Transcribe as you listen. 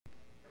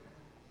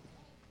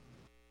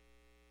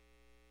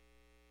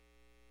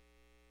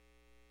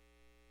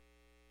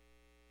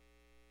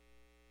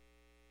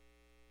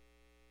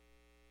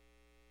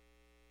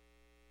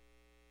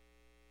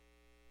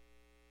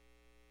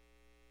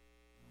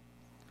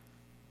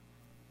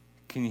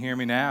Can you hear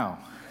me now?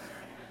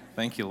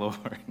 Thank you,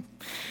 Lord.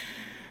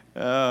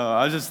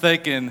 I was just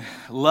thinking,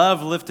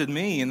 love lifted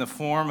me in the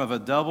form of a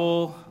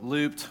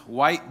double-looped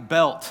white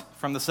belt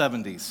from the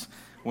 70s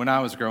when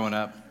I was growing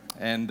up.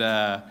 And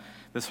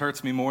this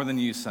hurts me more than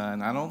you,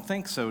 son. I don't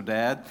think so,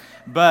 Dad.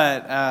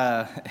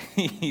 But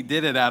he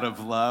did it out of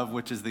love,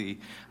 which is the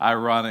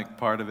ironic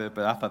part of it.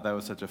 But I thought that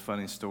was such a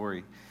funny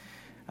story.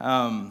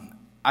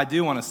 I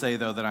do want to say,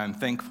 though, that I'm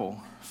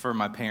thankful for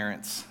my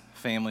parents'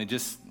 family,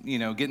 just,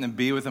 getting to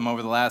be with them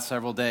over the last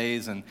several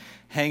days and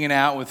hanging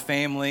out with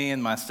family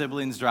and my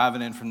siblings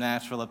driving in from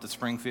Nashville up to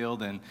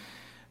Springfield. And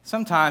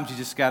sometimes you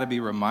just got to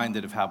be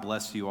reminded of how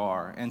blessed you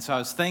are. And so I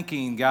was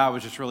thinking, God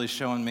was just really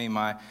showing me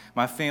my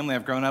family.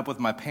 I've grown up with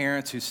my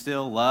parents who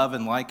still love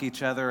and like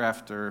each other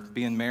after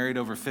being married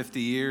over 50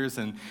 years.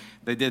 And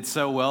they did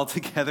so well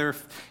together,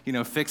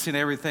 fixing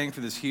everything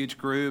for this huge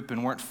group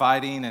and weren't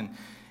fighting.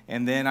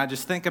 And then I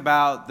just think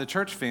about the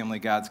church family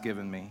God's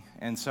given me.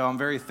 And so I'm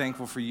very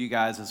thankful for you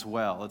guys as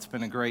well. It's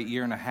been a great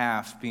year and a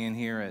half being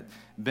here at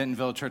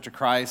Bentonville Church of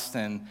Christ.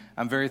 And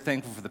I'm very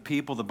thankful for the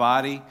people, the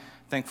body,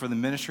 thankful for the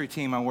ministry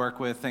team I work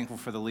with, thankful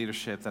for the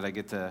leadership that I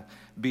get to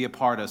be a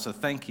part of. So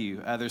thank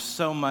you. There's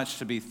so much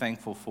to be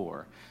thankful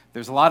for.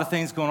 There's a lot of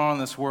things going on in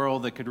this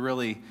world that could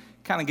really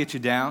kind of get you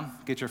down,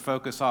 get your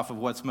focus off of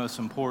what's most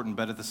important.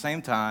 But at the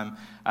same time,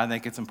 I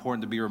think it's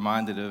important to be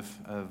reminded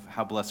of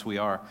how blessed we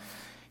are.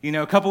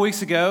 A couple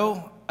weeks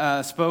ago,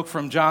 spoke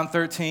from John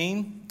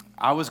 13.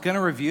 I was going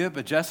to review it,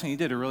 but Justin, you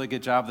did a really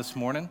good job this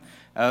morning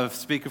of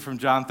speaking from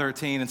John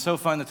 13. It's so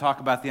fun to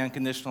talk about the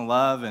unconditional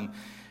love, and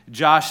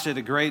Josh did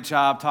a great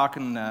job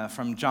talking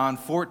from John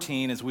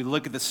 14 as we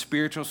look at the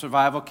spiritual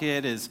survival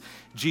kit as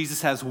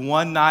Jesus has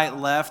one night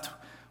left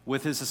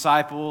with his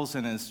disciples,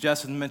 and as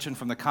Justin mentioned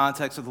from the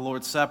context of the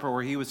Lord's Supper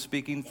where he was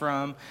speaking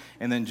from,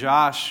 and then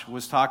Josh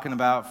was talking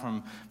about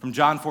from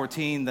John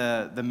 14,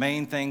 the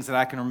main things that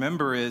I can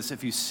remember is,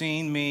 if you've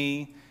seen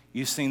me,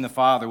 you've seen the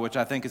Father, which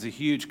I think is a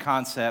huge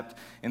concept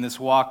in this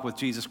walk with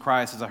Jesus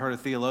Christ. As I heard a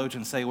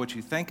theologian say, what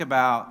you think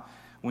about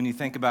when you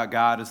think about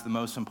God is the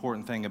most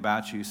important thing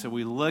about you. So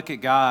we look at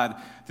God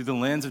through the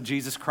lens of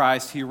Jesus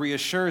Christ. He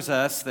reassures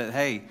us that,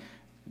 hey,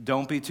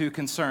 don't be too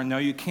concerned. No,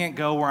 you can't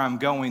go where I'm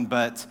going,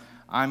 but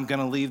I'm going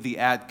to leave the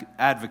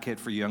advocate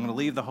for you. I'm going to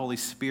leave the Holy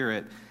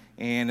Spirit,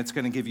 and it's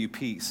going to give you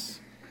peace.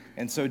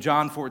 And so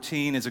John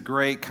 14 is a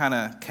great kind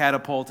of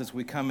catapult as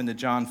we come into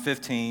John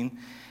 15,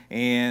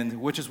 and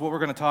which is what we're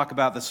going to talk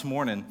about this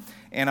morning.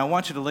 And I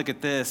want you to look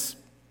at this.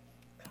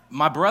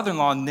 My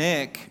brother-in-law,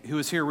 Nick, who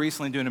was here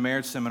recently doing a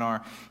marriage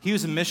seminar, he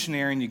was a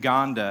missionary in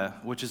Uganda,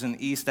 which is in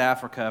East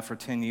Africa, for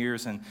 10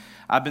 years. And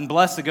I've been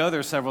blessed to go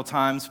there several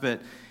times,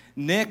 but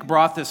Nick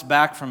brought this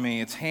back for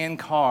me. It's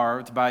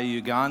hand-carved by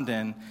a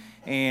Ugandan.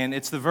 And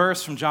it's the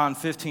verse from John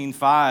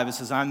 15:5. It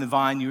says, I'm the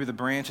vine, you are the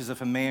branches.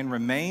 If a man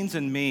remains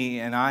in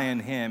me and I in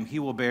him, he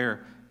will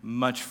bear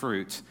much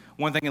fruit.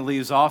 One thing it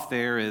leaves off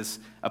there is,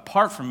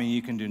 apart from me,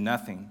 you can do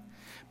nothing.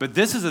 But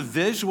this is a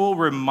visual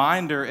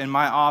reminder in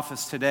my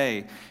office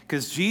today,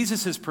 because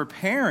Jesus is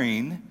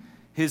preparing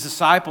his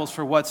disciples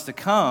for what's to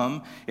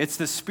come. It's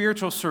the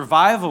spiritual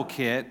survival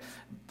kit,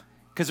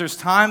 because there's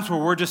times where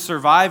we're just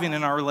surviving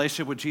in our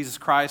relationship with Jesus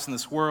Christ in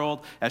this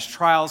world as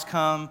trials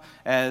come,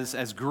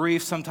 as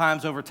grief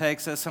sometimes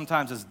overtakes us,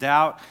 sometimes as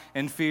doubt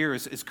and fear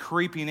is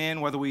creeping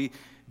in, whether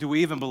do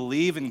we even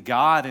believe in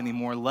God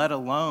anymore, let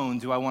alone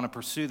do I want to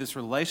pursue this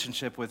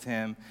relationship with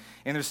him.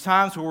 And there's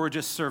times where we're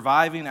just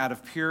surviving out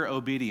of pure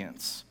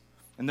obedience.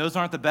 And those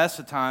aren't the best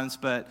of times,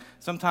 but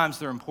sometimes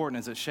they're important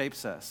as it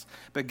shapes us.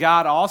 But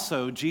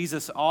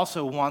Jesus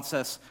also wants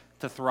us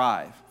to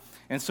thrive.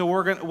 And so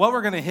what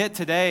we're going to hit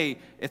today,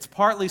 it's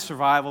partly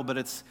survival,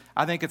 but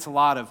I think it's a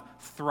lot of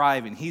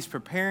thriving. He's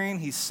preparing,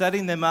 he's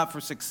setting them up for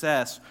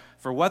success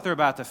for what they're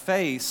about to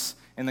face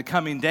in the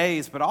coming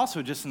days, but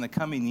also just in the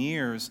coming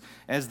years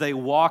as they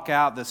walk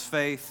out this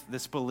faith,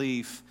 this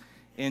belief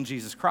in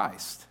Jesus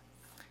Christ.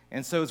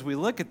 And so as we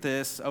look at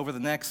this over the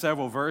next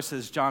several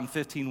verses, John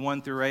 15,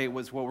 1 through 8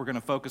 was what we're going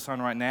to focus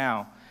on right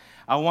now.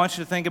 I want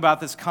you to think about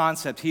this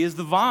concept. He is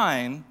the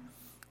vine,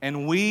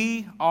 and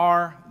we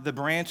are the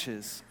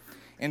branches.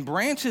 And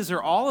branches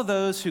are all of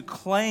those who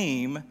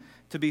claim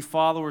to be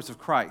followers of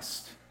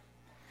Christ.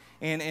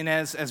 And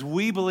as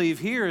we believe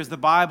here, as the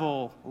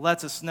Bible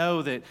lets us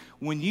know that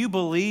when you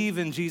believe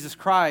in Jesus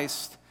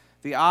Christ,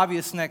 the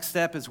obvious next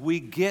step is we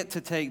get to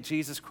take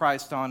Jesus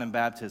Christ on in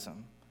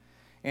baptism.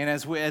 And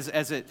as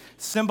it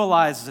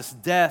symbolizes this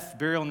death,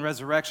 burial, and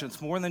resurrection,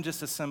 it's more than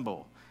just a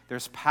symbol.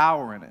 There's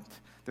power in it.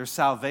 There's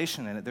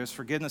salvation in it. There's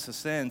forgiveness of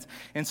sins.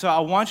 And so I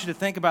want you to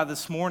think about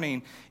this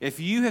morning, if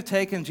you have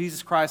taken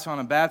Jesus Christ on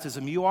in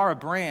baptism, you are a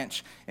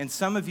branch, and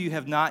some of you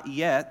have not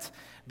yet,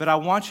 but I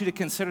want you to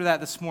consider that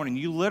this morning.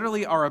 You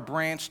literally are a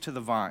branch to the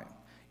vine.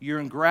 You're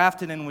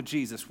engrafted in with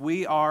Jesus.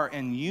 We are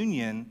in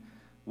union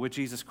with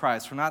Jesus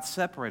Christ. We're not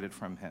separated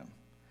from him.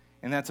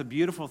 And that's a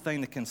beautiful thing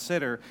to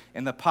consider,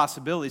 and the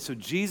possibility. So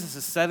Jesus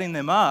is setting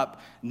them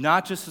up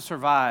not just to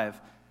survive,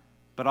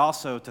 but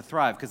also to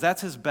thrive, because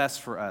that's his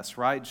best for us,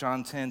 right?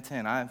 John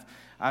 10:10.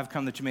 I've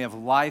come that you may have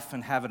life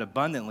and have it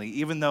abundantly,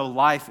 even though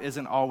life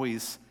doesn't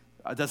always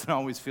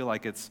feel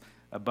like it's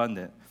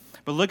abundant.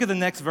 But look at the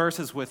next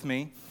verses with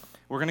me.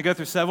 We're going to go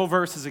through several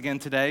verses again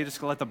today, just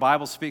to let the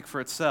Bible speak for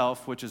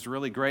itself, which is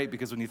really great,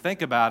 because when you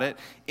think about it,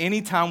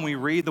 anytime we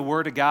read the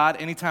Word of God,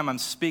 anytime I'm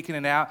speaking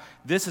it out,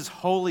 this is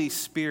Holy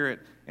Spirit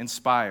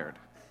inspired.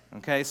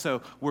 Okay,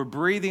 so we're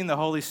breathing the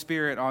Holy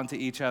Spirit onto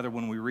each other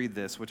when we read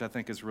this, which I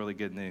think is really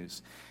good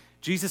news.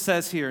 Jesus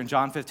says here in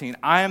John 15,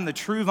 I am the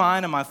true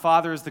vine and my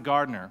Father is the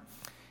gardener.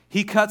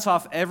 He cuts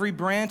off every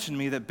branch in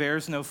me that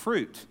bears no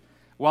fruit,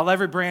 while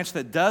every branch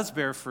that does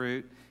bear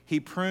fruit, he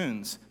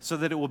prunes so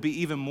that it will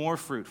be even more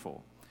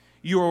fruitful.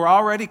 You are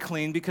already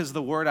clean because of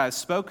the word I have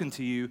spoken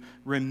to you.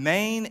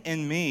 Remain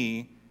in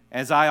me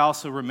as I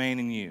also remain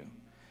in you.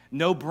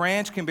 No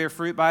branch can bear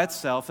fruit by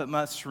itself, it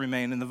must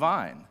remain in the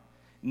vine.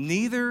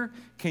 Neither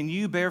can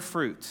you bear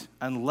fruit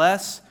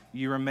unless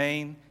you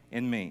remain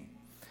in me.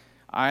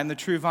 I am the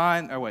true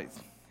vine. Oh, wait.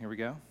 Here we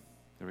go.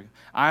 There we go.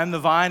 I am the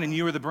vine and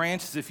you are the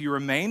branches. If you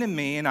remain in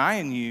me and I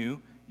in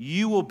you,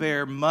 you will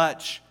bear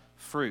much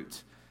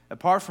fruit.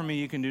 Apart from me,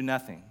 you can do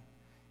nothing.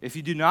 If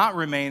you do not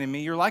remain in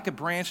me, you're like a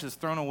branch that's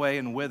thrown away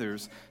and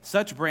withers.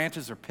 Such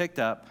branches are picked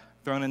up,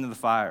 thrown into the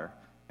fire,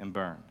 and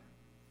burned.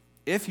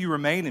 If you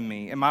remain in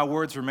me and my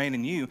words remain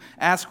in you,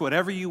 ask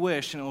whatever you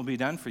wish and it will be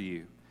done for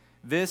you.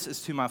 This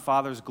is to my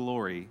Father's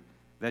glory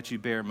that you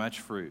bear much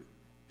fruit,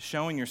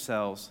 showing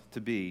yourselves to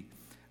be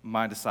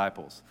my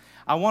disciples.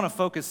 I want to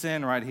focus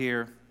in right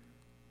here.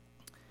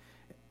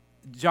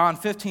 John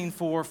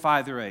 15:4,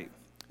 5 through 8.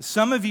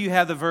 Some of you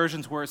have the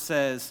versions where it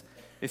says,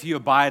 if you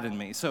abide in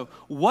me. So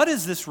what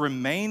does this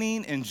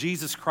remaining in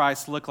Jesus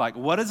Christ look like?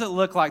 What does it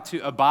look like to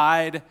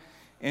abide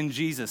in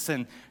Jesus?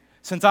 And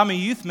since I'm a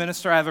youth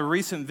minister, I have a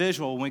recent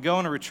visual. When we go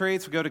on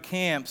retreats, we go to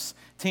camps,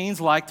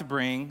 teens like to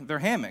bring their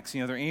hammocks,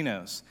 their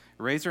Enos.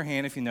 Raise your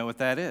hand if you know what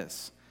that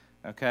is,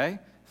 okay?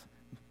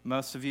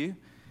 Most of you.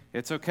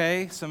 It's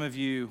okay. Some of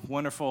you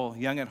wonderful,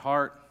 young at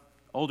heart,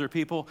 older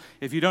people,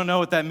 if you don't know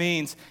what that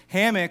means,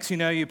 hammocks,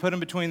 you put them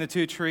between the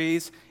two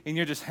trees and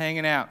you're just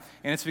hanging out.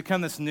 And it's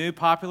become this new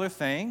popular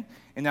thing.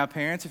 And now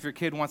parents, if your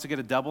kid wants to get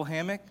a double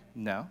hammock,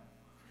 no.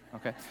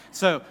 Okay.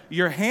 So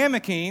you're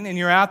hammocking and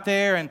you're out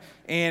there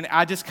and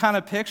I just kind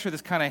of picture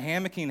this kind of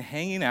hammocking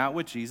hanging out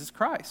with Jesus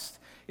Christ.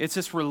 It's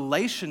this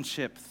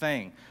relationship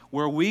thing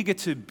where we get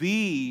to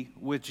be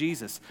with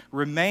Jesus.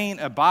 Remain,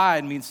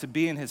 abide means to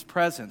be in his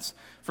presence.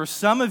 For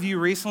some of you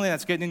recently,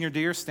 that's getting in your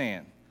deer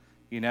stand,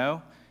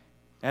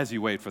 as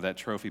you wait for that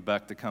trophy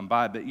buck to come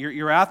by. But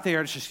you're out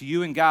there, it's just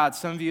you and God.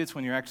 Some of you, it's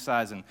when you're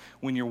exercising,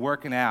 when you're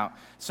working out.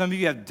 Some of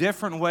you have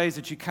different ways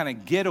that you kind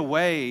of get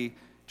away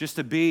just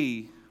to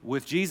be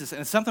with Jesus.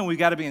 And it's something we've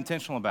got to be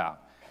intentional about.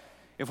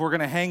 If we're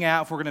going to hang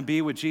out, if we're going to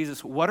be with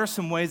Jesus, what are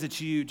some ways that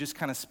you just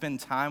kind of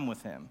spend time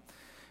with him?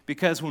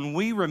 Because when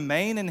we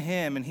remain in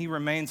him and he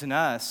remains in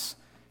us,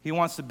 he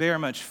wants to bear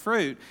much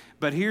fruit.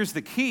 But here's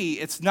the key.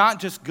 It's not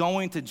just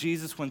going to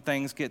Jesus when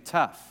things get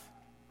tough,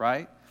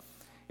 right?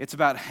 It's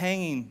about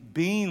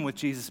being with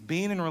Jesus,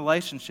 being in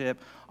relationship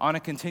on a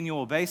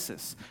continual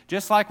basis.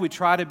 Just like we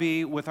try to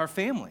be with our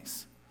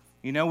families.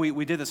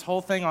 We did this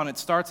whole thing on It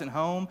Starts at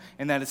Home,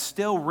 and that is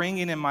still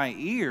ringing in my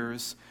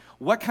ears.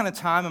 What kind of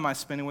time am I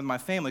spending with my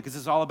family? Because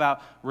it's all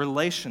about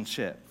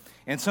relationship.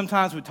 And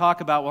sometimes we talk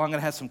about, I'm going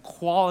to have some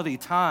quality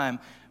time.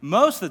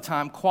 Most of the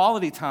time,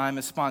 quality time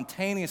is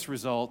spontaneous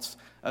results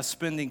of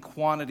spending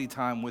quantity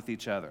time with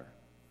each other.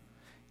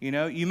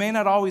 You may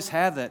not always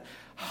have that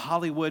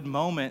Hollywood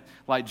moment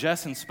like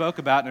Justin spoke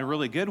about in a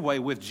really good way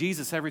with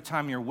Jesus every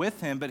time you're with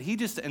him, but he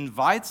just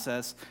invites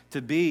us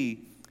to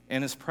be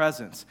in his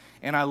presence.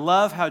 And I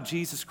love how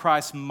Jesus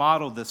Christ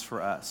modeled this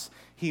for us.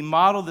 He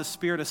modeled the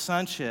spirit of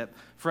sonship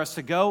for us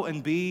to go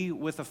and be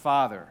with the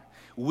Father.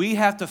 We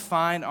have to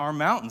find our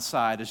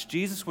mountainside as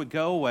Jesus would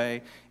go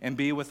away and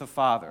be with the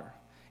Father.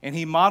 And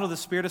he modeled the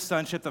spirit of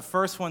sonship, the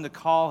first one to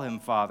call him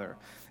Father.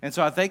 And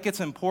so I think it's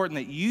important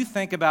that you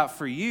think about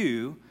for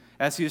you,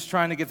 as he was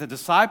trying to get the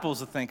disciples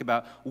to think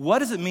about, what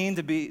does it mean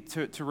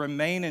to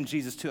remain in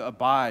Jesus, to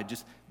abide,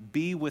 just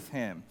be with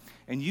him.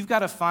 And you've got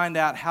to find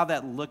out how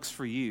that looks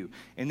for you.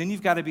 And then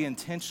you've got to be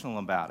intentional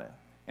about it.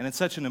 And it's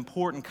such an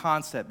important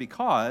concept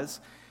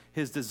because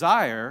his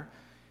desire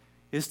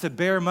is to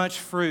bear much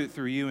fruit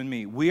through you and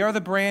me. We are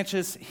the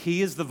branches,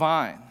 he is the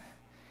vine.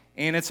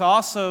 And it's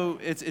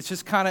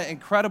just kind of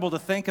incredible to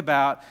think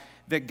about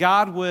that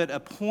God would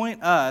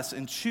appoint us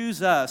and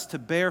choose us to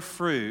bear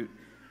fruit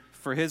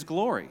for his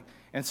glory.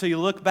 And so you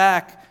look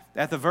back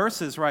at the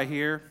verses right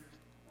here.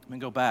 Let me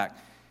go back.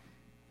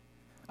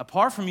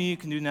 Apart from you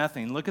can do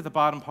nothing. Look at the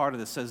bottom part of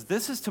this. It says,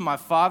 this is to my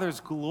Father's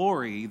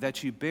glory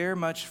that you bear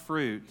much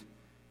fruit,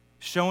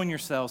 showing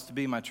yourselves to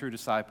be my true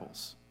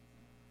disciples.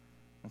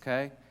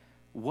 Okay?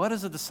 What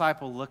does a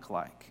disciple look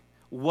like?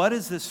 What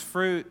is this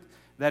fruit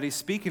that he's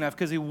speaking of?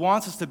 Because he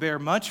wants us to bear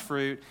much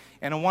fruit,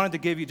 and I wanted to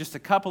give you just a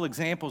couple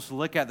examples to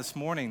look at this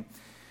morning.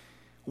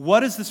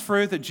 What is this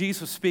fruit that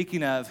Jesus was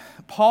speaking of?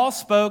 Paul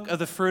spoke of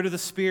the fruit of the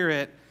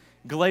Spirit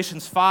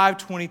Galatians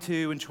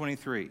 5:22 and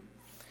 23.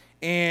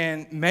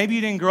 And maybe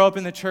you didn't grow up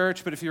in the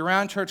church, but if you're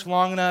around church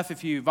long enough,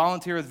 if you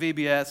volunteer with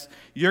VBS,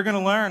 you're going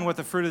to learn what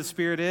the fruit of the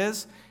Spirit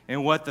is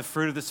and what the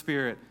fruit of the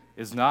Spirit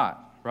is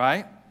not,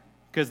 right?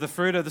 Because the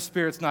fruit of the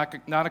Spirit's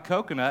not a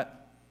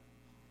coconut.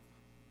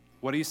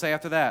 What do you say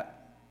after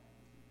that?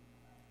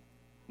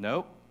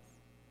 Nope.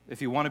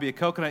 If you want to be a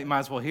coconut, you might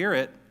as well hear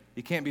it.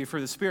 You can't be a fruit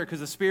of the Spirit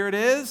because the Spirit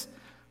is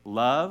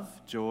love,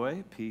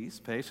 joy, peace,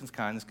 patience,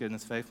 kindness,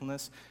 goodness,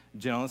 faithfulness,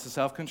 gentleness, and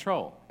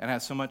self-control. And I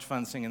have so much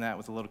fun singing that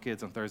with the little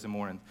kids on Thursday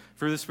morning.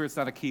 Fruit of the Spirit's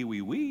not a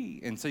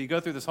kiwi. And so you go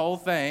through this whole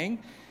thing.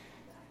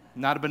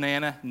 Not a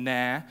banana,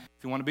 nah.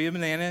 If you want to be a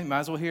banana, you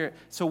might as well hear it.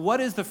 So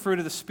what is the fruit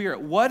of the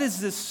Spirit? What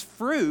is this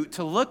fruit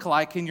to look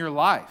like in your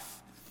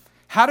life?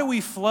 How do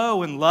we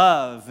flow in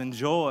love and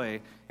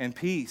joy and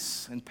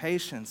peace and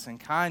patience and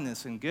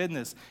kindness and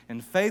goodness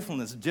and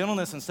faithfulness,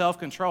 gentleness and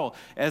self-control?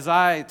 As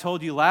I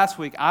told you last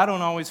week, I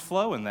don't always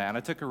flow in that. I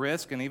took a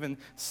risk and even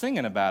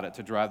singing about it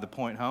to drive the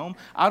point home.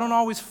 I don't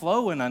always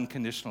flow in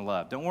unconditional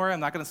love. Don't worry, I'm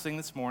not going to sing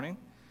this morning,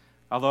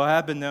 although I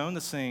have been known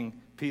to sing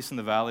Peace in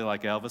the Valley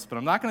like Elvis, but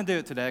I'm not going to do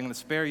it today. I'm going to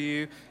spare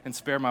you and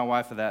spare my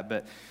wife of that.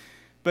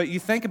 But you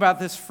think about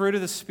this fruit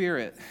of the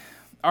Spirit.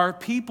 Are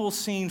people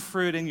seeing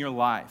fruit in your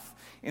life?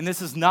 And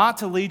this is not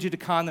to lead you to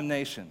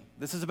condemnation.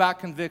 This is about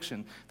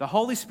conviction. The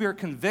Holy Spirit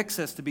convicts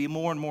us to be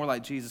more and more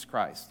like Jesus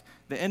Christ.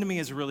 The enemy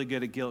is really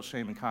good at guilt,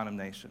 shame, and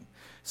condemnation.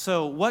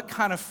 So what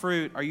kind of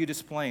fruit are you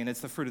displaying?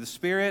 It's the fruit of the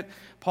Spirit.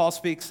 Paul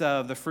speaks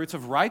of the fruits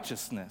of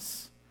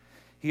righteousness.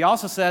 He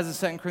also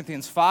says in 2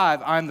 Corinthians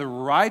 5, I'm the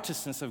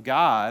righteousness of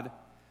God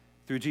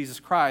through Jesus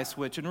Christ,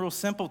 which in real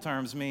simple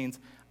terms means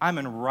I'm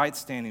in right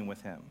standing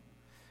with him.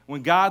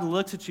 When God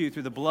looks at you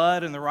through the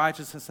blood and the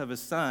righteousness of his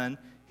Son,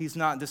 he's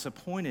not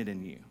disappointed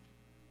in you,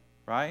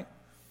 right?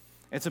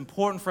 It's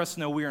important for us to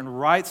know we're in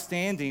right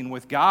standing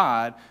with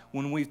God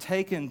when we've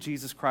taken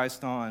Jesus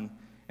Christ on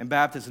in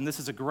baptism. This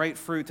is a great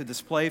fruit to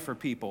display for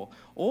people.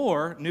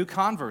 Or new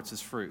converts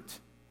is fruit.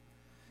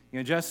 You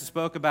know, Justice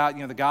spoke about,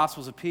 the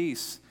Gospels of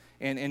peace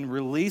and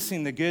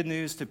releasing the good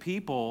news to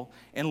people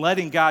and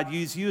letting God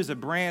use you as a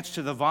branch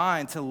to the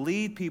vine to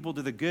lead people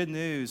to the good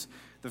news,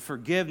 the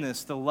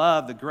forgiveness, the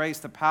love, the grace,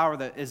 the power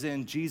that is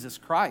in Jesus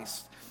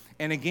Christ.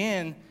 And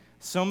again,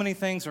 so many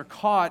things are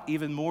caught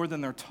even more than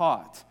they're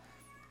taught.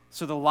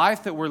 So the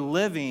life that we're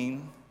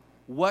living,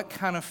 what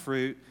kind of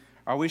fruit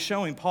are we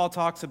showing? Paul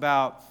talks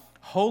about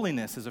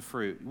holiness as a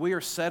fruit. We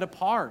are set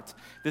apart.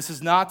 This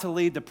is not to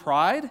lead to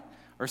pride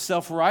or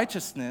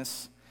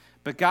self-righteousness,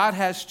 but God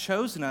has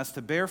chosen us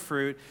to bear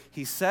fruit.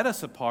 He set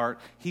us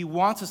apart. He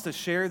wants us to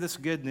share this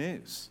good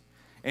news.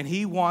 And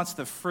he wants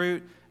the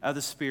fruit of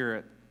the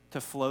Spirit to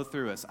flow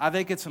through us. I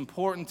think it's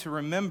important to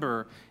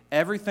remember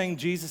everything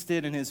Jesus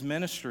did in his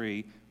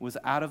ministry was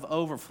out of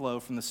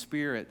overflow from the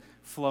Spirit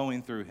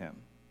flowing through him.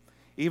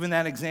 Even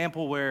that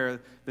example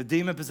where the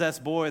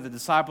demon-possessed boy, the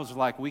disciples are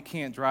like, we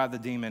can't drive the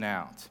demon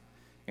out.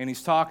 And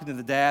he's talking to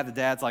the dad. The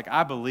dad's like,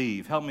 I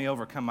believe. Help me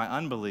overcome my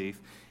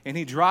unbelief. And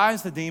he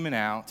drives the demon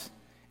out.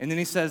 And then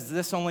he says,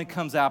 this only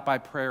comes out by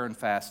prayer and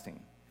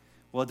fasting.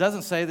 Well, it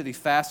doesn't say that he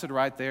fasted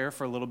right there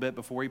for a little bit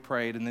before he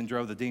prayed and then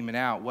drove the demon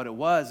out. What it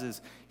was is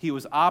he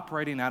was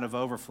operating out of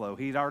overflow.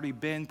 He'd already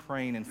been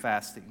praying and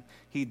fasting.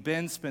 He'd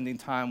been spending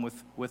time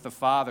with the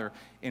Father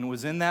and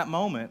was in that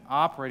moment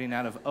operating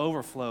out of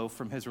overflow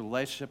from his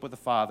relationship with the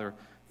Father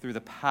through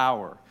the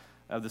power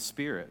of the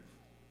Spirit.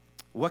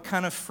 What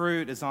kind of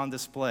fruit is on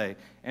display?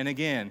 And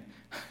again,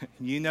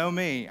 you know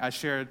me, I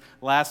shared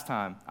last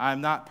time, I'm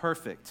not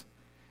perfect.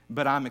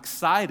 But I'm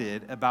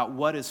excited about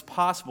what is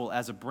possible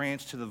as a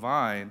branch to the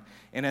vine.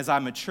 And as I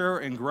mature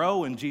and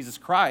grow in Jesus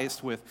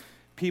Christ with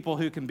people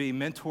who can be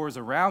mentors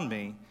around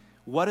me,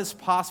 what is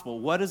possible?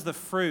 What is the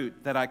fruit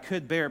that I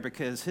could bear?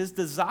 Because his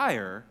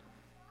desire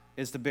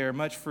is to bear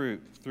much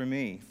fruit through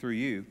me, through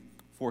you,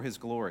 for his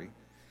glory.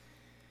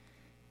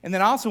 And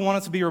then I also want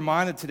us to be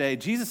reminded today,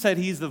 Jesus said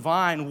he's the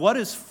vine. What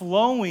is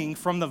flowing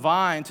from the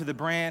vine to the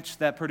branch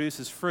that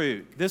produces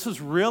fruit? This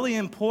was really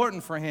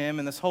important for him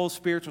in this whole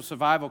spiritual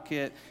survival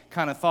kit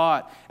kind of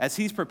thought. As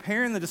he's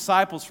preparing the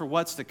disciples for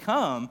what's to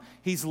come,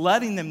 he's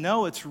letting them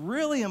know it's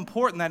really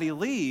important that he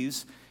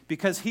leaves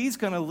because he's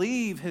going to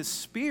leave his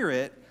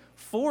Spirit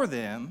for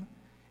them.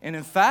 And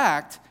in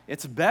fact,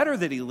 it's better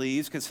that he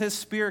leaves because his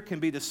Spirit can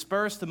be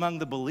dispersed among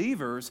the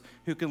believers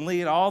who can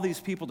lead all these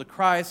people to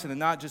Christ and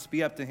not just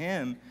be up to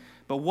him.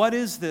 But what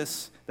is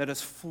this that is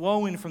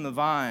flowing from the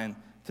vine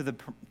to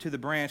the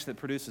branch that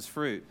produces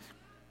fruit?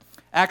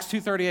 Acts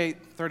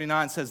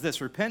 2:38-39 says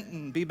this, repent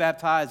and be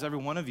baptized, every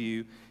one of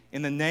you,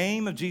 in the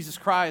name of Jesus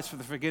Christ for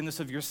the forgiveness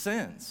of your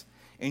sins,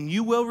 and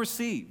you will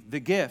receive the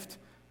gift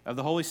of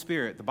the Holy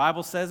Spirit. The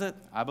Bible says it,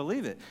 I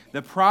believe it.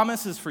 The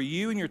promise is for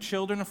you and your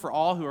children and for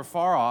all who are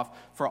far off,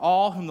 for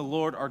all whom the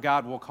Lord our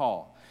God will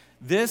call.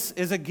 This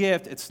is a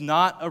gift, it's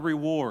not a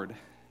reward.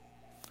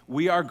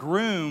 We are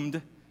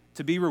groomed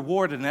to be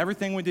rewarded in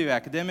everything we do,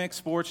 academics,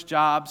 sports,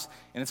 jobs,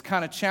 and it's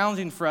kind of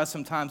challenging for us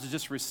sometimes to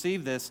just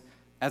receive this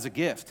as a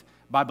gift.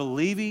 by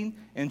believing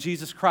in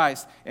Jesus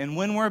Christ. And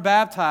when we're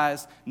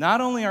baptized,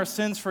 not only are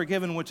sins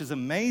forgiven, which is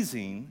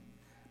amazing,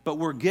 but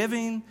we're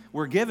given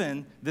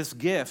this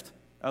gift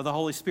of the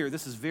Holy Spirit.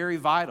 This is very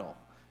vital.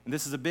 And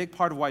this is a big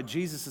part of why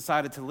Jesus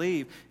decided to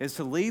leave, is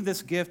to leave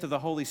this gift of the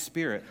Holy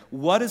Spirit.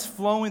 What is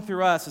flowing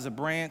through us is a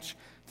branch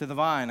to the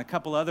vine. A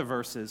couple other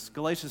verses.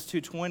 Galatians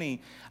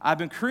 2:20, I've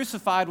been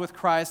crucified with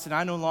Christ, and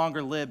I no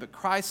longer live, but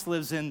Christ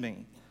lives in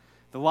me.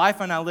 The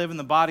life I now live in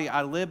the body,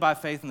 I live by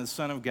faith in the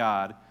Son of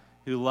God,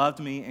 who loved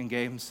me and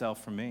gave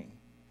himself for me.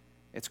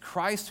 It's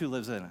Christ who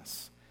lives in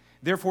us.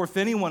 Therefore, if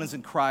anyone is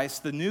in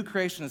Christ, the new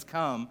creation has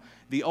come,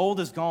 the old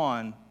is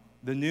gone,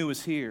 the new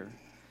is here.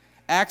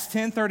 Acts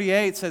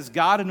 10:38 says,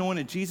 God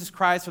anointed Jesus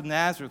Christ of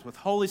Nazareth with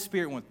Holy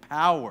Spirit and with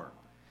power,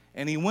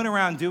 and he went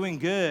around doing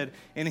good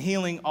and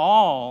healing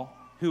all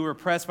who were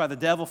oppressed by the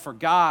devil, for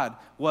God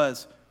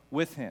was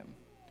with him.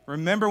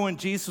 Remember when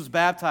Jesus was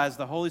baptized,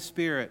 the Holy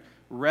Spirit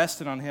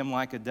rested on him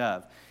like a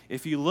dove.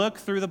 If you look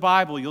through the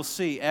Bible, you'll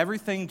see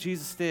everything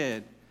Jesus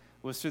did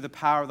was through the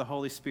power of the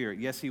Holy Spirit.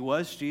 Yes, he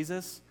was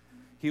Jesus.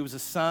 He was the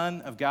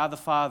Son of God the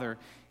Father,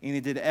 and he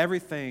did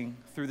everything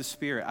through the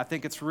Spirit. I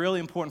think it's really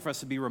important for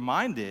us to be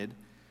reminded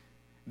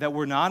that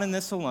we're not in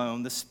this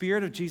alone. The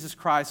Spirit of Jesus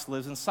Christ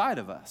lives inside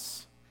of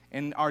us.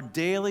 And our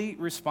daily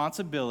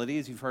responsibility,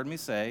 as you've heard me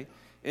say,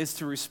 is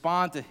to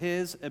respond to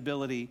his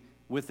ability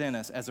within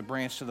us as a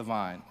branch to the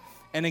vine.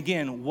 And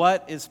again,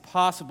 what is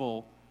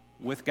possible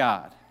with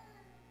God?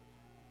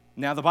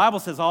 Now, the Bible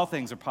says all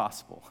things are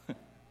possible.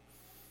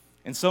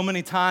 And so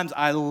many times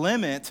I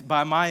limit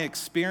by my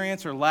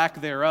experience or lack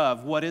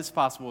thereof what is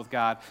possible with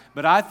God.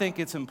 But I think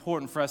it's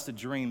important for us to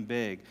dream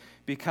big,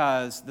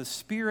 because the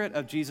Spirit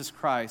of Jesus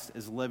Christ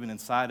is living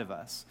inside of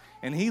us.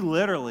 And he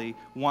literally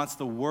wants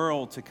the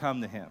world to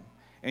come to him.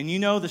 And you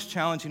know this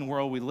challenging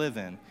world we live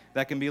in,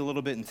 that can be a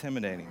little bit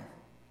intimidating.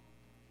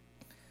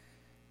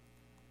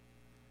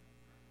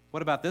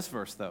 What about this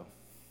verse, though?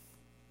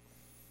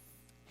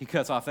 He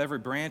cuts off every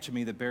branch of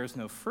me that bears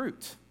no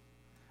fruit,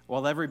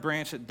 while every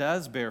branch that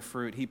does bear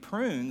fruit, he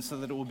prunes so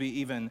that it will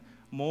be even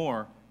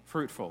more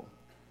fruitful.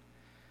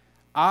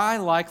 I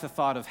like the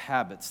thought of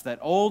habits, that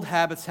old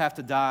habits have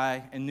to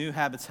die and new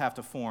habits have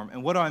to form.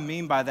 And what do I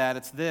mean by that?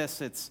 It's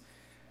this.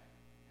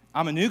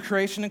 I'm a new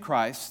creation in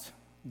Christ.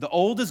 The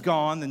old is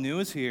gone, the new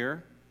is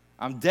here.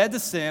 I'm dead to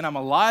sin. I'm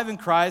alive in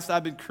Christ.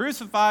 I've been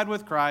crucified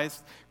with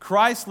Christ.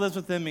 Christ lives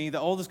within me. The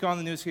old is gone,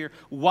 the new is here.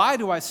 Why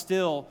do I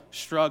still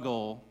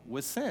struggle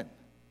with sin?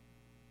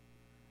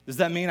 Does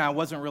that mean I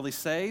wasn't really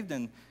saved?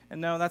 And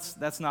no,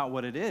 that's not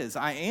what it is.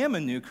 I am a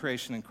new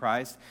creation in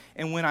Christ.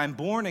 And when I'm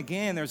born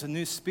again, there's a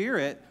new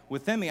spirit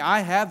within me.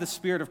 I have the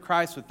Spirit of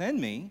Christ within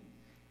me.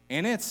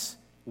 And it's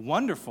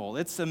wonderful.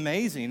 It's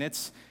amazing.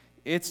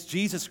 It's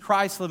Jesus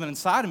Christ living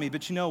inside of me.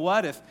 But you know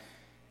what?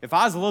 If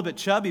I was a little bit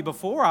chubby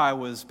before I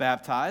was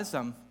baptized,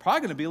 I'm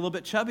probably going to be a little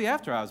bit chubby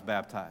after I was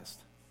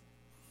baptized.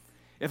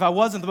 If I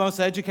wasn't the most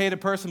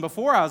educated person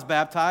before I was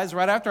baptized,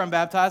 right after I'm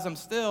baptized, I'm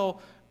still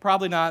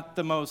probably not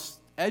the most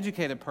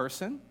educated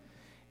person.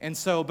 And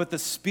so, but the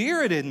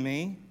Spirit in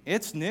me,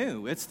 it's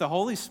new. It's the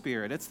Holy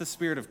Spirit. It's the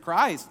Spirit of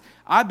Christ.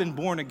 I've been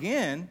born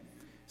again.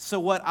 So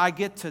what I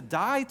get to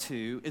die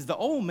to is the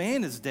old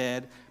man is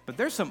dead, but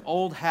there's some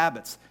old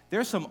habits.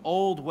 There's some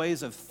old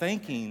ways of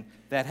thinking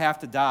that have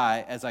to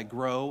die as I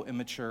grow and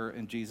mature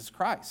in Jesus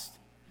Christ.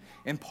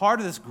 And part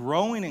of this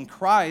growing in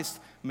Christ,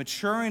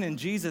 maturing in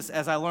Jesus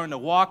as I learn to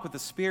walk with the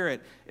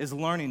Spirit, is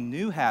learning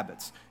new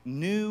habits,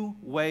 new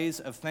ways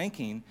of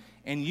thinking.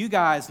 And you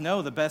guys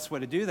know the best way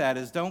to do that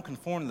is don't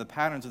conform to the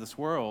patterns of this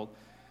world.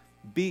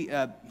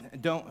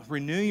 Don't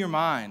renew your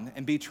mind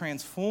and be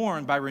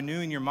transformed by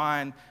renewing your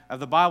mind of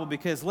the Bible.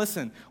 Because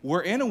listen,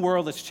 we're in a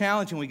world that's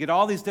challenging. We get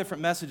all these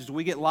different messages.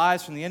 We get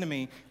lies from the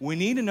enemy. We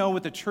need to know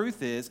what the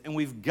truth is, and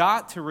we've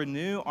got to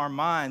renew our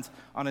minds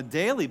on a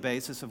daily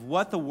basis of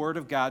what the Word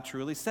of God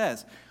truly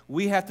says.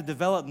 We have to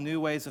develop new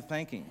ways of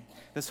thinking.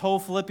 This whole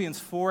Philippians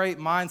 4:8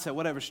 mindset,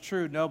 whatever's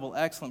true, noble,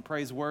 excellent,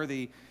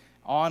 praiseworthy,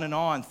 on and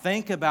on.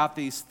 Think about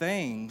these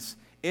things.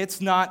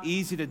 It's not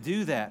easy to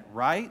do that,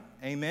 right?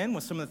 Amen?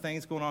 With some of the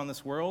things going on in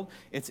this world,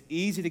 it's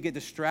easy to get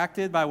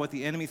distracted by what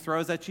the enemy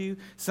throws at you.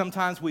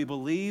 Sometimes we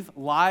believe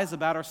lies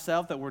about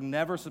ourselves that we're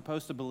never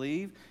supposed to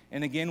believe.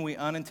 And again, we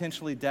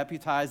unintentionally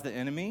deputize the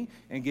enemy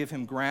and give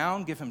him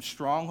ground, give him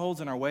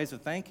strongholds in our ways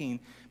of thinking.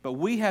 But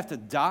we have to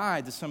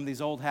die to some of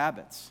these old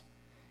habits.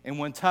 And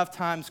when tough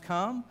times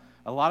come,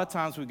 a lot of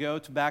times we go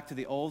back to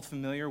the old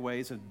familiar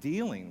ways of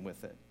dealing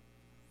with it.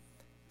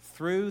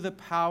 Through the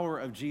power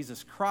of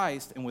Jesus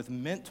Christ and with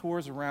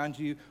mentors around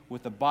you,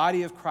 with the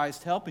body of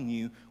Christ helping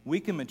you, we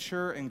can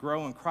mature and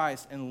grow in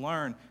Christ and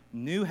learn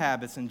new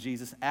habits in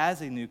Jesus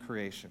as a new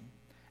creation,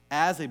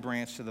 as a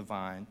branch to the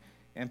vine,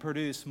 and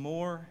produce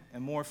more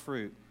and more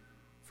fruit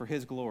for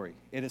His glory.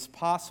 It is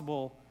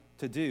possible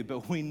to do,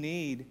 but we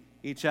need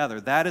each other.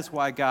 That is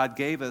why God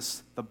gave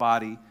us the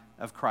body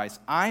of Christ.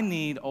 I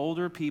need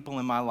older people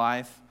in my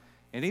life,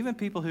 and even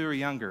people who are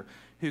younger,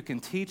 who can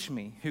teach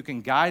me, who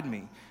can guide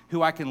me,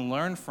 who I can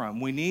learn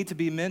from. We need to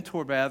be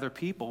mentored by other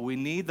people. We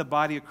need the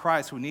body of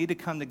Christ. We need to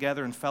come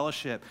together in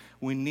fellowship.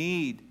 We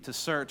need to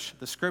search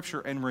the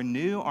Scripture and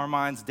renew our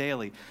minds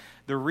daily.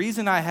 The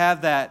reason I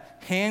have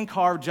that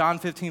hand-carved John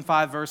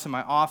 15:5 verse in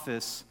my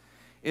office,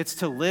 it's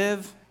to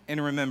live in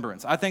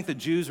remembrance. I think the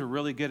Jews were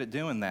really good at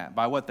doing that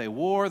by what they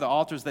wore, the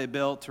altars they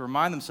built, to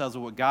remind themselves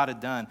of what God had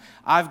done.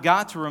 I've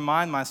got to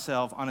remind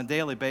myself on a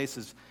daily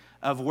basis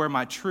of where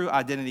my true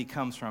identity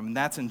comes from, and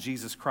that's in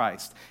Jesus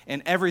Christ.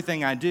 And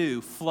everything I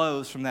do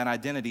flows from that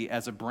identity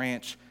as a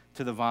branch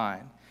to the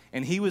vine.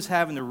 And he was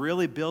having to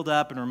really build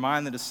up and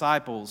remind the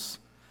disciples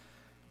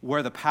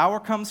where the power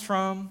comes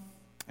from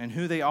and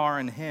who they are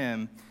in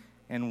him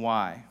and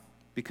why.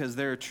 Because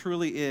there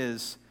truly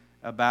is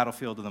a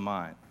battlefield of the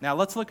mind. Now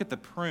let's look at the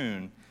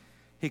prune.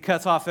 He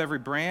cuts off every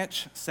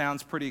branch.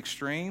 Sounds pretty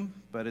extreme,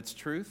 but it's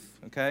truth,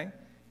 okay?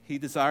 He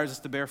desires us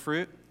to bear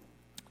fruit.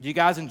 Do you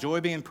guys enjoy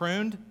being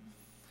pruned?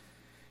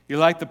 You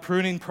like the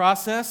pruning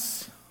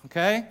process,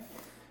 okay?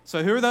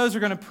 So who are those who are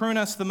going to prune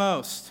us the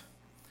most?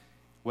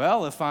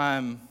 Well, if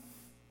I'm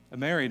a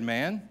married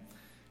man,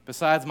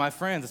 besides my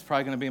friends, it's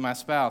probably going to be my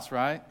spouse,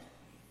 right?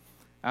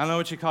 I don't know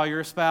what you call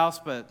your spouse,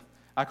 but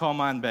I call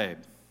mine babe.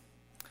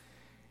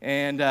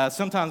 And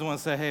sometimes I want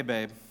to say, hey,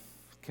 babe,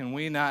 can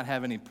we not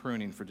have any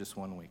pruning for just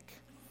 1 week?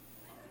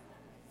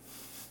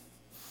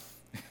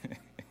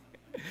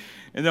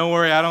 And don't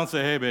worry, I don't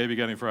say, hey, babe, you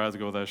got any fries to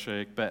go with that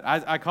shake? But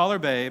I call her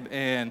babe,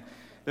 and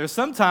there's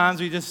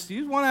sometimes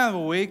you want to have a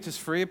week just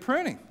free of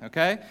pruning,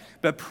 okay?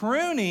 But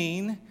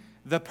pruning,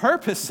 the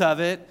purpose of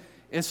it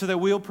is so that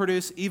we'll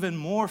produce even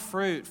more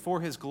fruit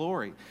for his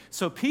glory.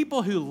 So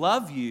people who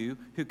love you,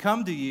 who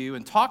come to you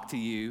and talk to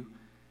you,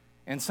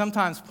 and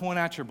sometimes point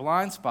out your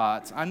blind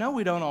spots, I know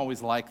we don't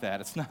always like that.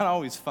 It's not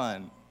always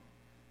fun.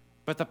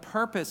 But the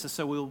purpose is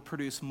so we'll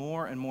produce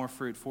more and more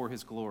fruit for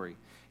his glory.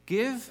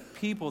 Give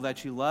people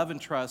that you love and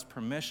trust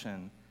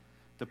permission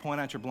to point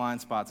out your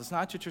blind spots. It's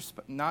not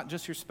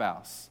just your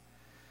spouse,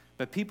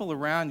 but people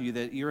around you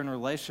that you're in a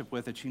relationship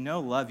with that you know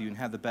love you and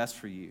have the best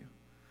for you.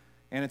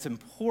 And it's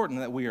important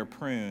that we are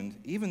pruned,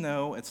 even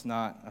though it's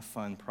not a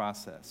fun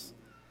process.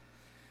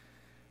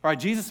 All right,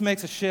 Jesus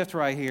makes a shift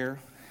right here.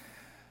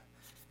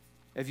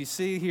 If you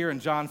see here in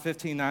John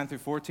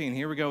 15:9-14,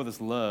 here we go with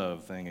this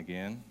love thing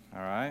again,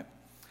 all right?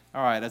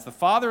 All right, as the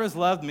Father has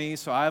loved me,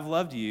 so I have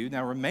loved you.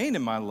 Now remain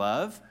in my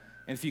love.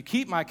 And if you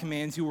keep my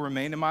commands, you will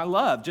remain in my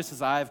love, just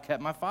as I have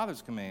kept my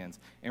Father's commands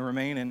and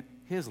remain in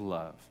his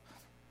love.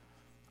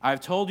 I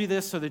have told you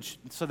this so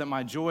that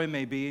my joy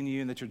may be in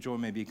you and that your joy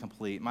may be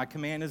complete. My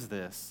command is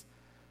this: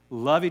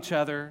 love each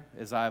other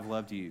as I have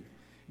loved you.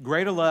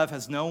 Greater love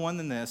has no one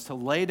than this, to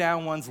lay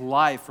down one's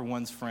life for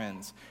one's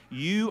friends.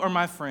 You are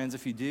my friends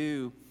if you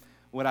do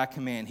what I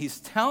command. He's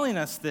telling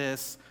us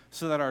this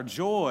so that our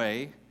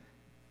joy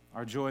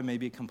may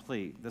be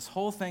complete. This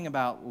whole thing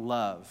about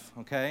love,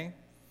 okay?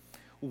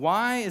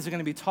 Why is it going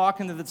to be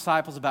talking to the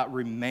disciples about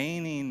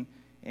remaining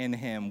in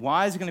him?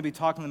 Why is it going to be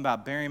talking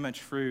about bearing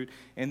much fruit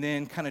and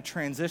then kind of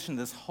transition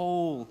this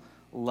whole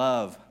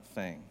love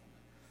thing?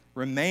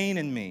 Remain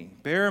in me,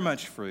 bear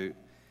much fruit.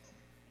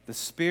 The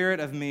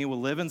Spirit of me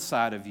will live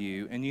inside of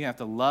you, and you have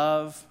to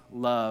love,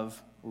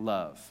 love,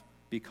 love.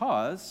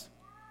 Because,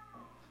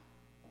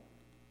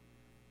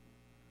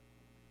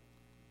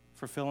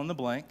 for fill in the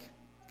blank,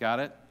 got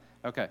it?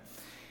 Okay.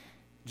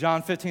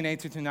 John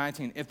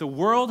 15:18-19. If the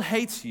world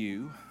hates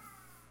you,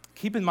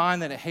 keep in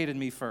mind that it hated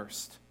me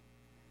first.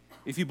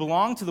 If you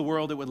belong to the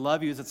world, it would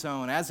love you as its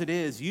own. As it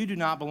is, you do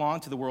not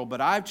belong to the world,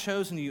 but I've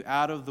chosen you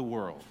out of the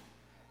world.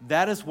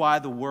 That is why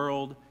the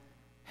world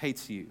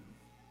hates you.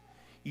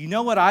 You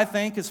know what I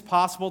think is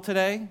possible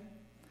today?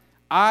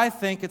 I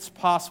think it's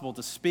possible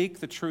to speak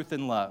the truth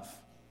in love.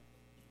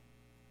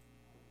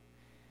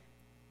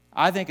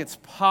 I think it's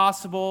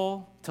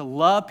possible to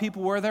love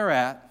people where they're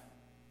at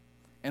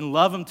and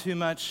love them too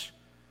much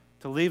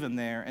to leave them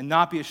there and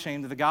not be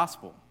ashamed of the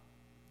gospel.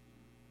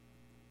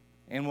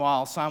 And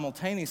while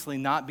simultaneously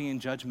not being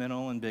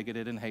judgmental and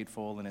bigoted and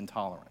hateful and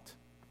intolerant.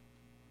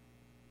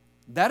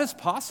 That is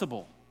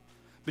possible.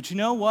 But you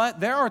know what?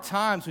 There are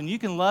times when you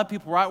can love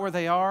people right where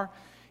they are.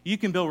 You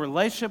can build a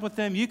relationship with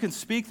them. You can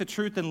speak the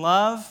truth in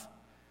love,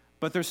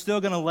 but they're still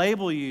going to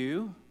label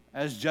you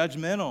as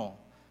judgmental,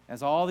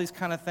 as all these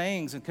kind of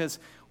things, because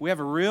we have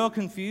a real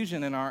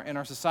confusion in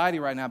our society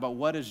right now about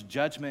what is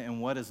judgment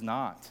and what is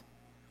not.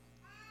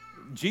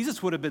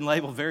 Jesus would have been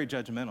labeled very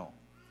judgmental,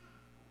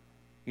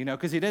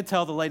 because he did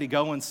tell the lady,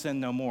 go and sin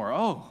no more.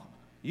 Oh,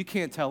 you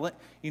can't tell it.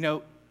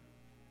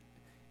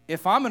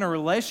 If I'm in a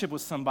relationship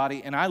with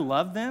somebody and I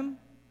love them,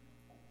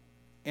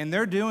 and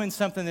they're doing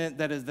something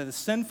that is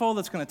sinful,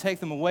 that's going to take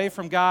them away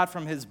from God,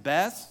 from his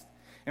best,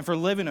 and for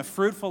living a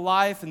fruitful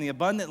life and the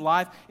abundant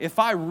life, if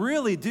I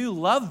really do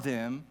love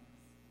them,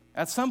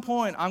 at some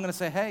point, I'm going to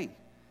say,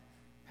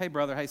 hey,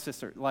 brother, hey,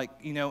 sister,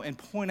 and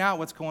point out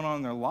what's going on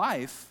in their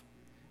life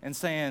and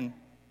saying,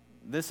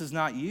 this is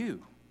not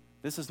you.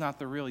 This is not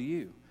the real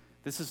you.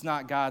 This is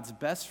not God's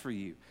best for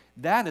you.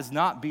 That is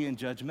not being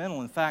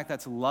judgmental. In fact,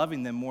 that's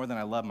loving them more than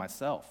I love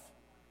myself.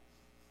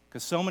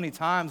 Because so many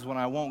times when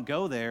I won't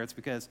go there, it's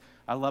because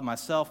I love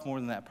myself more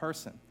than that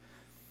person.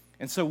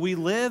 And so we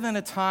live in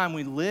a time,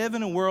 we live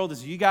in a world,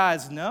 as you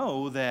guys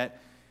know,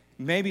 that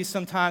maybe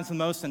sometimes the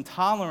most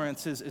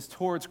intolerance is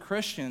towards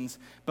Christians,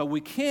 but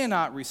we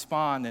cannot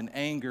respond in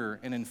anger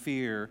and in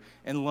fear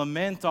and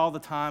lament all the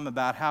time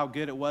about how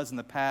good it was in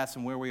the past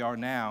and where we are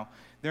now.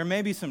 There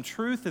may be some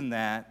truth in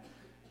that,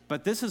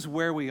 but this is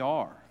where we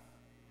are.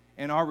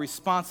 And our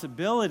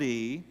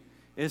responsibility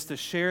is to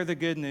share the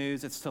good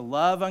news. It's to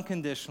love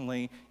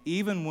unconditionally,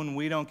 even when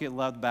we don't get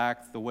loved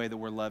back the way that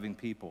we're loving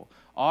people.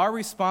 Our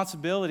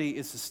responsibility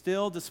is to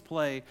still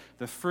display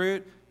the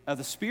fruit of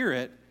the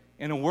Spirit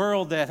in a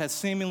world that has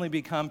seemingly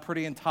become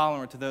pretty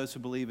intolerant to those who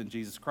believe in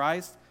Jesus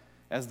Christ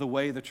as the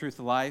way, the truth,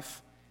 the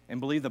life, and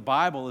believe the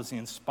Bible is the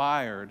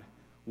inspired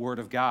Word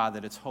of God,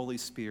 that it's Holy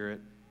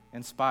Spirit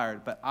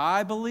inspired. But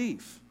I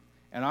believe,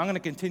 and I'm going to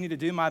continue to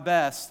do my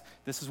best,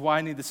 this is why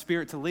I need the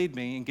Spirit to lead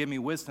me and give me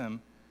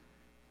wisdom,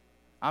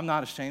 I'm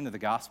not ashamed of the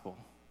gospel.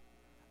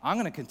 I'm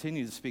going to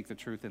continue to speak the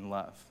truth in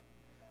love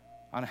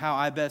on how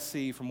I best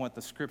see from what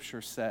the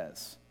Scripture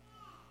says.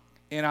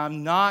 And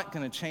I'm not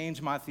going to change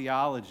my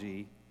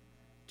theology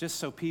just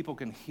so people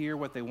can hear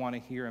what they want to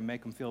hear and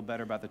make them feel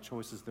better about the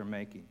choices they're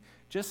making.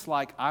 Just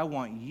like I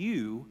want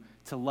you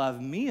to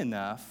love me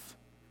enough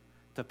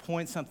to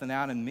point something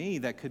out in me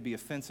that could be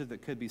offensive,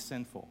 that could be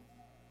sinful.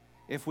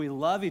 If we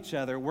love each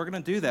other, we're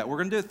going to do that. We're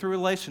going to do it through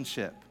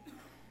relationship.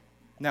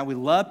 Now, we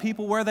love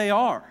people where they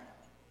are,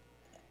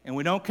 and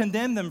we don't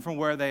condemn them from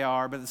where they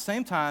are, but at the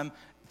same time,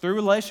 through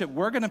relationship,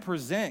 we're going to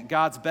present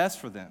God's best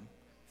for them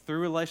through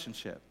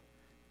relationship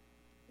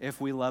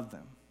if we love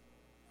them.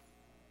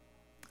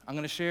 I'm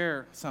going to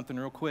share something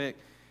real quick.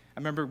 I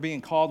remember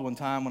being called one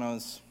time when I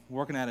was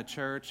working at a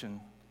church, and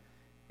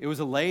it was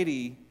a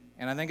lady,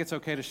 and I think it's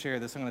okay to share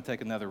this. I'm going to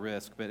take another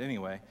risk, but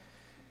anyway.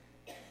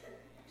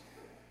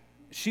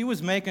 She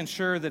was making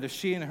sure that if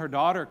she and her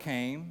daughter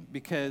came,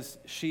 because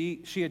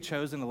she had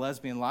chosen a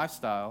lesbian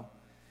lifestyle,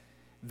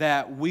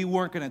 that we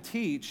weren't going to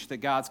teach that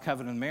God's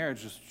covenant of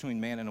marriage was between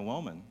man and a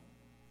woman.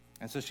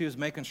 And so she was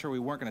making sure we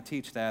weren't going to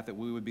teach that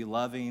we would be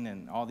loving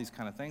and all these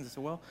kind of things.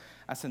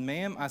 I said,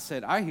 ma'am,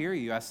 I hear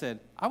you. I said,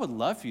 I would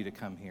love for you to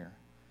come here.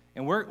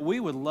 And we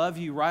would love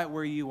you right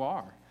where you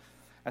are.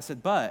 I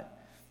said, but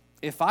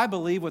if I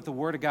believe what the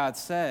Word of God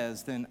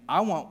says, then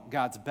I want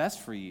God's best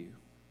for you.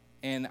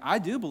 And I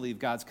do believe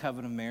God's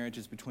covenant of marriage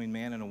is between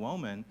man and a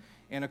woman.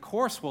 And of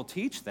course, we'll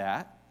teach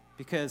that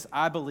because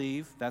I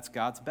believe that's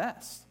God's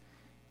best.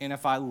 And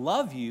if I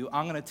love you,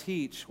 I'm going to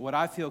teach what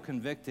I feel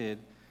convicted,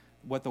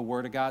 what the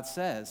Word of God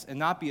says, and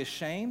not be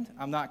ashamed.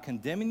 I'm not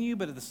condemning you,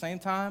 but at the same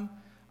time,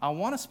 I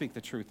want to speak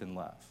the truth in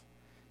love.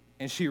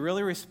 And she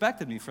really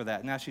respected me for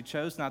that. Now, she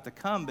chose not to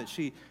come, but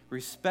she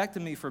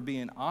respected me for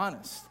being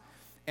honest.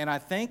 And I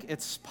think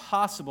it's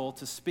possible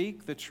to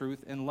speak the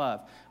truth in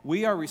love.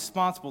 We are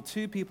responsible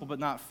to people, but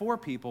not for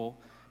people.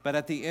 But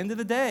at the end of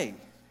the day,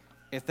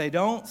 if they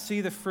don't see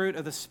the fruit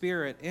of the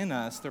Spirit in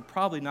us, they're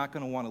probably not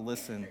going to want to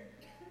listen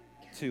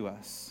to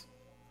us.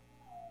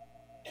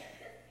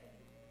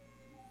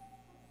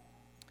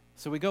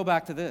 So we go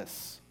back to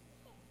this.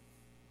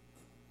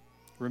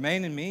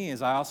 Remain in me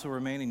as I also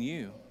remain in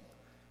you.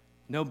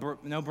 No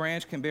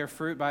branch can bear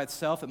fruit by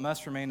itself. It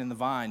must remain in the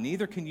vine.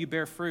 Neither can you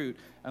bear fruit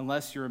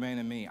unless you remain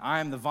in me. I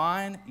am the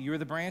vine, you are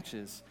the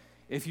branches.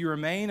 If you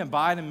remain,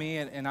 abide in me,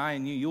 and I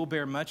in you, you will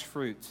bear much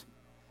fruit.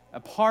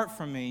 Apart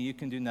from me, you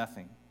can do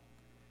nothing.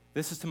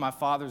 This is to my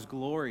Father's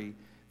glory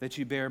that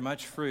you bear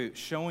much fruit,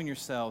 showing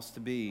yourselves to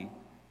be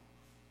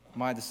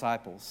my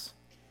disciples.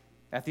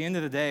 At the end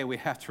of the day, we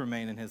have to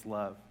remain in his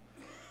love.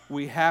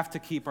 We have to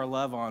keep our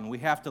love on. We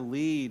have to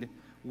lead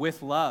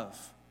with love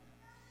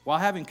while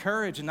having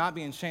courage and not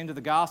being ashamed of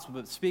the gospel,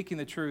 but speaking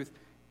the truth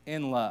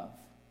in love.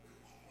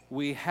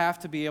 We have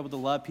to be able to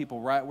love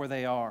people right where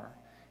they are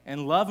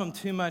and love them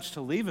too much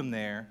to leave them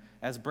there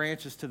as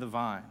branches to the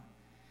vine.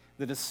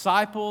 The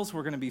disciples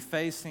were going to be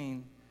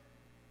facing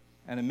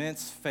an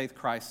immense faith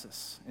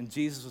crisis, and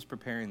Jesus was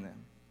preparing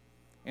them.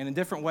 And in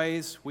different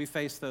ways, we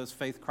face those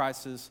faith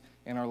crises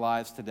in our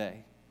lives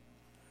today.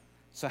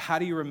 So how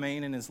do you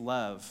remain in his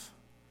love?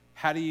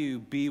 How do you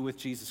be with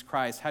Jesus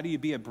Christ? How do you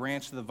be a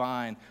branch of the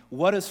vine?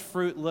 What does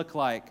fruit look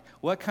like?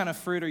 What kind of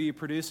fruit are you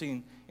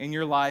producing in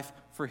your life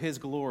for his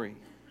glory?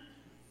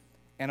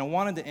 And I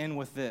wanted to end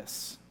with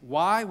this.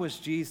 Why was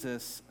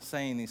Jesus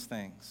saying these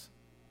things?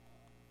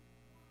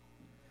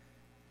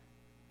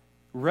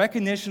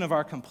 Recognition of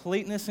our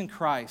completeness in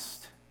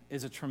Christ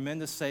is a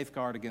tremendous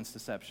safeguard against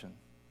deception.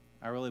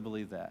 I really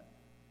believe that.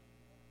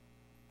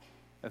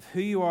 Of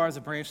who you are as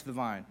a branch of the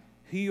vine,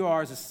 who you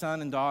are as a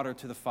son and daughter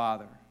to the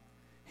Father,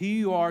 who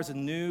you are as a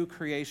new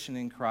creation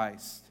in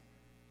Christ.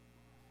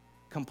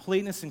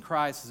 Completeness in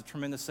Christ is a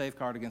tremendous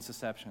safeguard against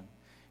deception.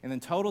 And then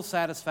total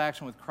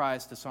satisfaction with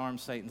Christ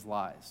disarms Satan's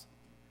lies.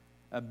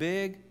 A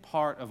big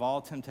part of all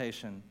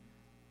temptation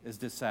is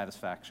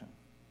dissatisfaction.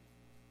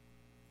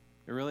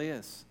 It really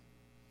is.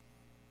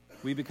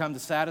 We become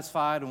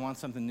dissatisfied and want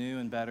something new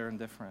and better and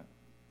different.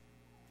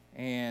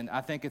 And I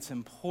think it's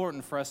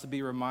important for us to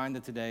be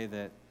reminded today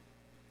that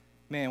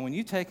Man, when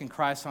you take in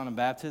Christ on in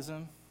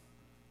baptism,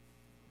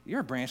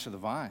 you're a branch of the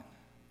vine.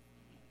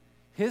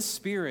 His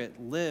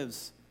Spirit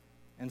lives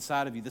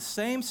inside of you. The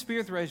same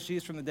Spirit that raised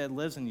Jesus from the dead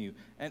lives in you,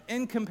 an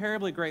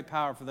incomparably great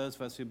power for those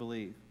of us who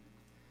believe.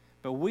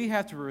 But we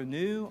have to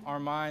renew our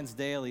minds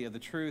daily of the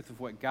truth of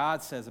what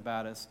God says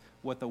about us,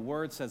 what the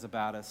Word says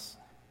about us,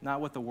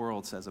 not what the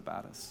world says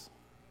about us.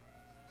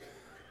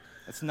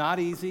 It's not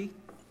easy.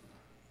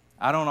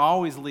 I don't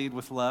always lead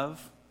with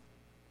love.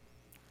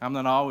 I'm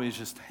not always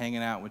just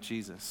hanging out with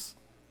Jesus.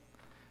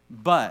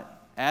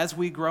 But as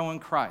we grow in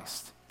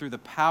Christ, through the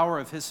power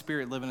of His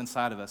Spirit living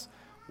inside of us,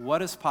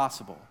 what is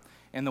possible?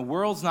 And the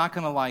world's not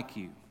going to like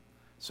you.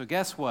 So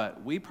guess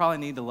what? We probably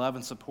need to love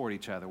and support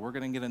each other. We're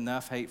going to get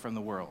enough hate from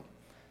the world.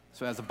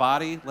 So as a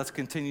body, let's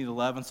continue to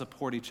love and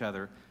support each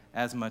other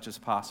as much as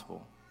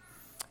possible.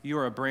 You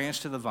are a branch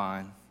to the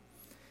vine.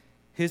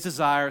 His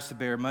desire is to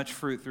bear much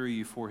fruit through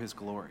you for His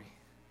glory.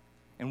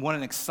 And what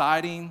an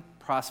exciting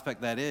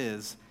prospect that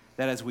is,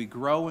 that as we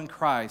grow in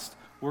Christ,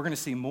 we're going to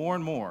see more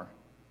and more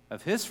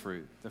of His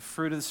fruit, the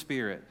fruit of the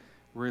Spirit,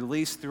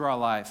 released through our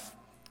life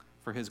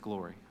for His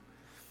glory.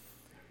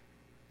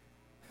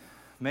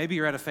 Maybe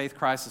you're at a faith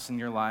crisis in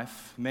your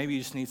life. Maybe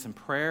you just need some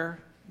prayer.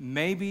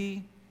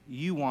 Maybe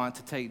you want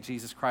to take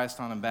Jesus Christ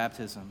on in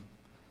baptism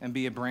and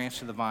be a branch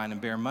to the vine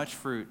and bear much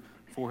fruit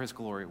for His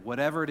glory.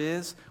 Whatever it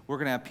is, we're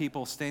going to have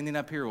people standing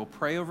up here who will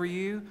pray over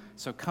you.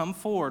 So come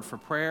forward for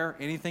prayer,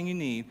 anything you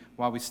need,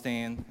 while we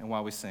stand and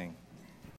while we sing.